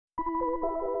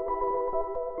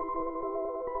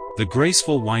The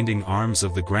graceful winding arms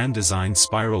of the Grand Design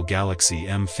Spiral Galaxy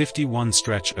M51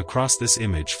 stretch across this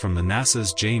image from the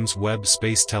NASA's James Webb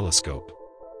Space Telescope.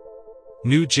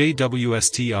 New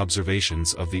JWST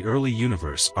observations of the early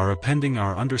universe are appending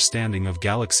our understanding of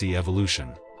galaxy evolution.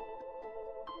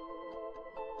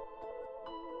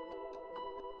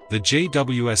 The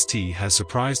JWST has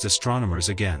surprised astronomers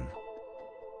again.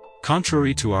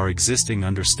 Contrary to our existing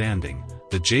understanding,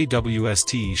 the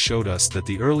JWST showed us that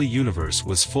the early universe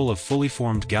was full of fully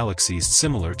formed galaxies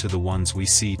similar to the ones we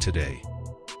see today.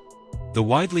 The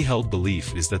widely held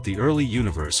belief is that the early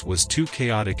universe was too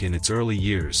chaotic in its early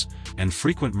years, and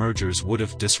frequent mergers would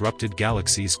have disrupted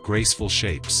galaxies' graceful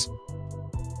shapes.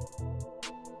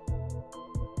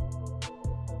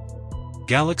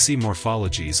 Galaxy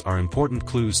morphologies are important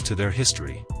clues to their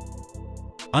history.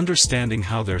 Understanding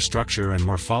how their structure and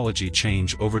morphology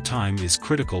change over time is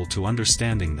critical to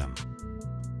understanding them.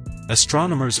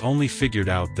 Astronomers only figured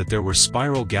out that there were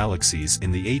spiral galaxies in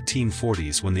the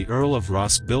 1840s when the Earl of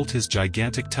Rosse built his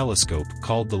gigantic telescope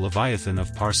called the Leviathan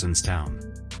of Parsonstown.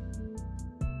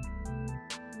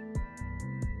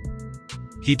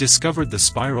 He discovered the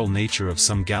spiral nature of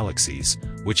some galaxies,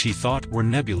 which he thought were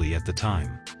nebulae at the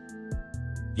time.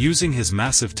 Using his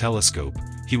massive telescope,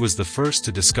 he was the first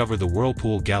to discover the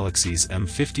Whirlpool Galaxy's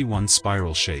M51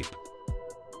 spiral shape.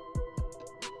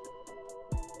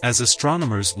 As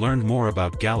astronomers learned more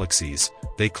about galaxies,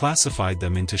 they classified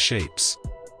them into shapes.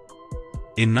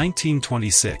 In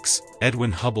 1926,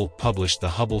 Edwin Hubble published the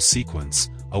Hubble sequence,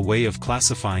 a way of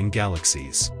classifying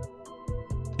galaxies.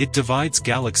 It divides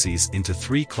galaxies into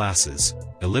three classes: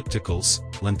 ellipticals,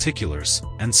 lenticulars,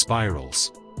 and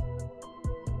spirals.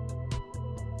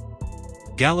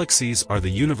 Galaxies are the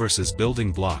universe's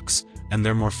building blocks, and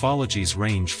their morphologies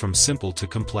range from simple to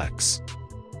complex.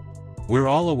 We're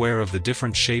all aware of the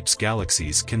different shapes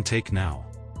galaxies can take now.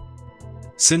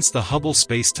 Since the Hubble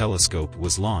Space Telescope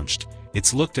was launched,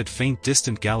 it's looked at faint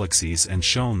distant galaxies and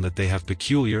shown that they have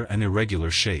peculiar and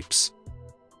irregular shapes.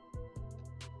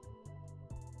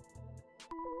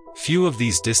 Few of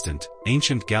these distant,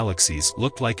 ancient galaxies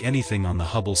looked like anything on the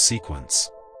Hubble sequence.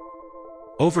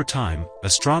 Over time,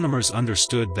 astronomers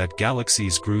understood that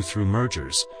galaxies grew through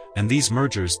mergers, and these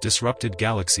mergers disrupted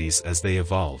galaxies as they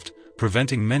evolved,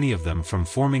 preventing many of them from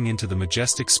forming into the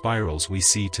majestic spirals we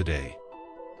see today.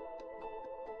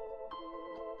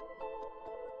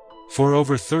 For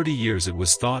over 30 years it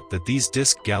was thought that these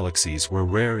disk galaxies were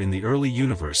rare in the early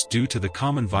universe due to the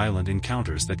common violent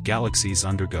encounters that galaxies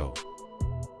undergo.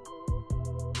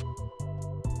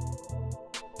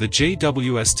 The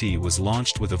JWST was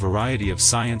launched with a variety of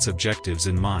science objectives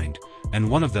in mind, and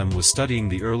one of them was studying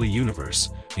the early universe,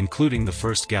 including the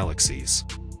first galaxies.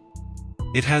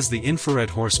 It has the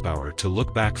infrared horsepower to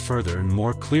look back further and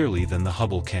more clearly than the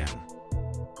Hubble can.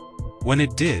 When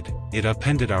it did, it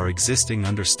upended our existing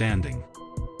understanding.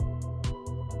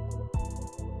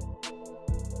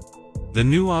 The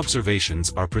new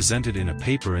observations are presented in a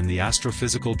paper in the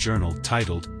Astrophysical Journal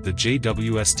titled The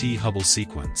JWST Hubble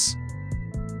Sequence.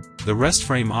 The rest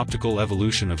frame optical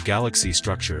evolution of galaxy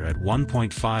structure at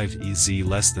 1.5 EZ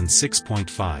less than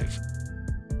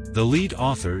 6.5. The lead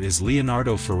author is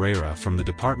Leonardo Ferreira from the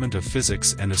Department of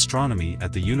Physics and Astronomy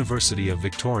at the University of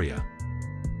Victoria.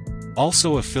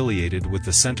 Also affiliated with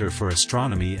the Centre for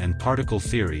Astronomy and Particle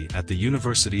Theory at the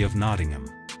University of Nottingham.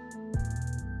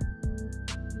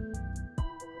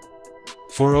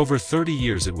 For over 30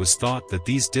 years it was thought that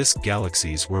these disk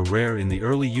galaxies were rare in the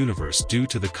early universe due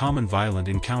to the common violent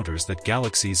encounters that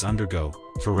galaxies undergo,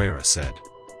 Ferreira said.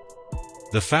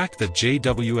 The fact that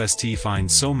JWST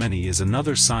finds so many is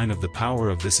another sign of the power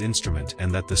of this instrument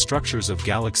and that the structures of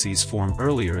galaxies form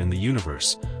earlier in the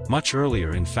universe, much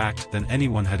earlier in fact than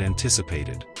anyone had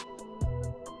anticipated.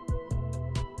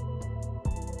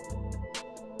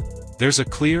 There's a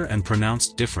clear and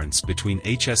pronounced difference between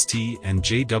HST and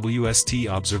JWST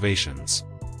observations.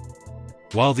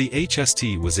 While the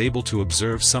HST was able to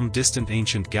observe some distant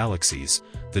ancient galaxies,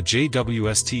 the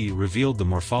JWST revealed the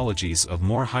morphologies of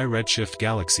more high redshift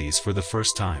galaxies for the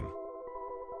first time.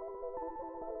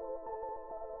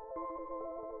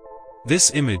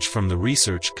 This image from the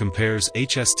research compares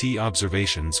HST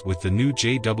observations with the new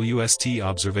JWST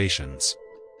observations.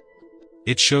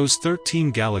 It shows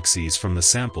 13 galaxies from the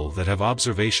sample that have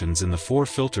observations in the 4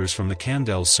 filters from the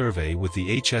Candel survey with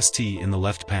the HST in the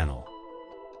left panel.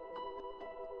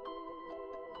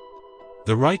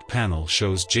 The right panel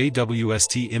shows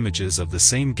JWST images of the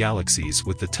same galaxies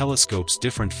with the telescope's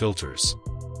different filters.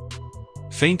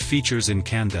 Faint features in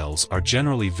Candels are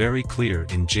generally very clear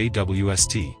in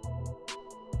JWST.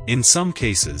 In some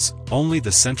cases, only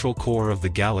the central core of the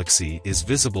galaxy is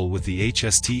visible with the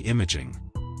HST imaging.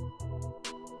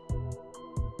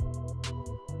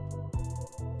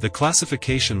 The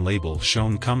classification label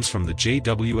shown comes from the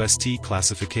JWST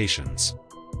classifications.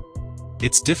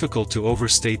 It's difficult to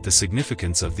overstate the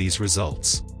significance of these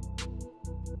results.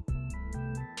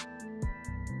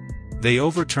 They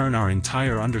overturn our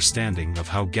entire understanding of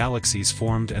how galaxies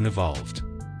formed and evolved.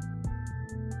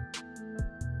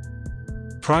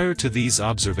 Prior to these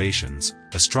observations,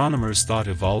 astronomers thought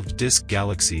evolved disk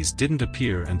galaxies didn't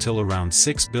appear until around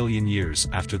 6 billion years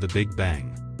after the Big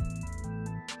Bang.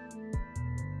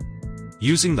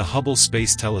 Using the Hubble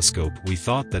Space Telescope, we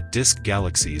thought that disk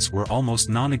galaxies were almost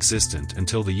non-existent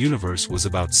until the universe was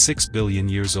about 6 billion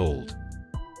years old.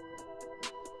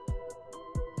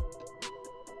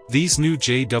 These new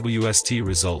JWST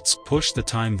results push the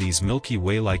time these Milky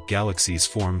Way-like galaxies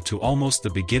formed to almost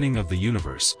the beginning of the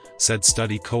universe, said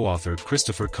study co-author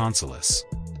Christopher Consolis,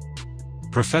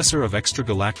 professor of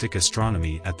extragalactic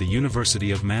astronomy at the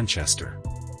University of Manchester.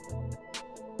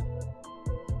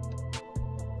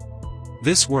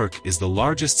 This work is the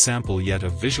largest sample yet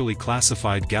of visually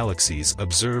classified galaxies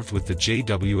observed with the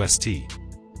JWST.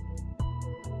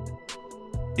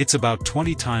 It's about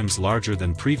 20 times larger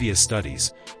than previous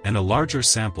studies, and a larger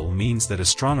sample means that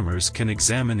astronomers can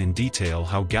examine in detail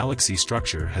how galaxy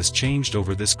structure has changed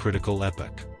over this critical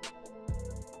epoch.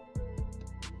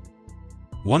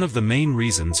 One of the main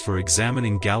reasons for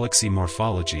examining galaxy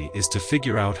morphology is to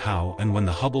figure out how and when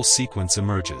the Hubble sequence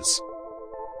emerges.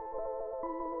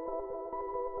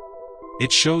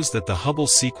 It shows that the Hubble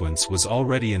sequence was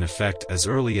already in effect as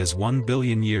early as 1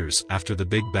 billion years after the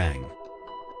Big Bang.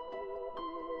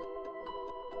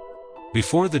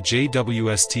 Before the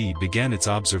JWST began its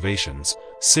observations,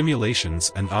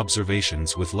 simulations and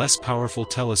observations with less powerful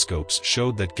telescopes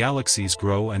showed that galaxies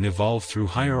grow and evolve through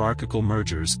hierarchical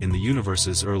mergers in the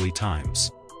universe's early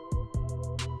times.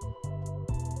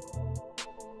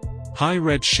 High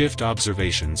redshift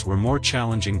observations were more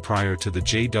challenging prior to the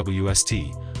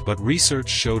JWST, but research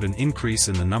showed an increase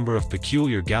in the number of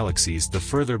peculiar galaxies the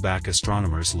further back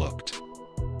astronomers looked.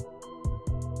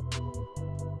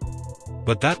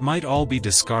 But that might all be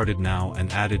discarded now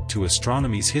and added to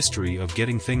astronomy's history of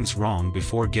getting things wrong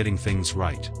before getting things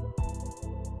right.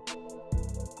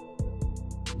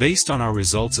 Based on our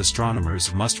results,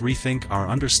 astronomers must rethink our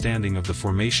understanding of the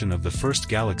formation of the first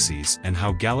galaxies and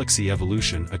how galaxy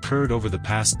evolution occurred over the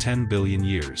past 10 billion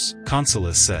years,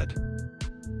 Consolis said.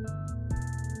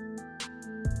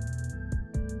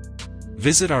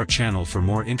 Visit our channel for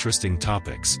more interesting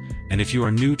topics, and if you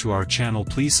are new to our channel,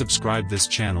 please subscribe this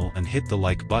channel and hit the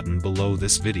like button below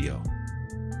this video.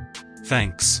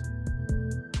 Thanks.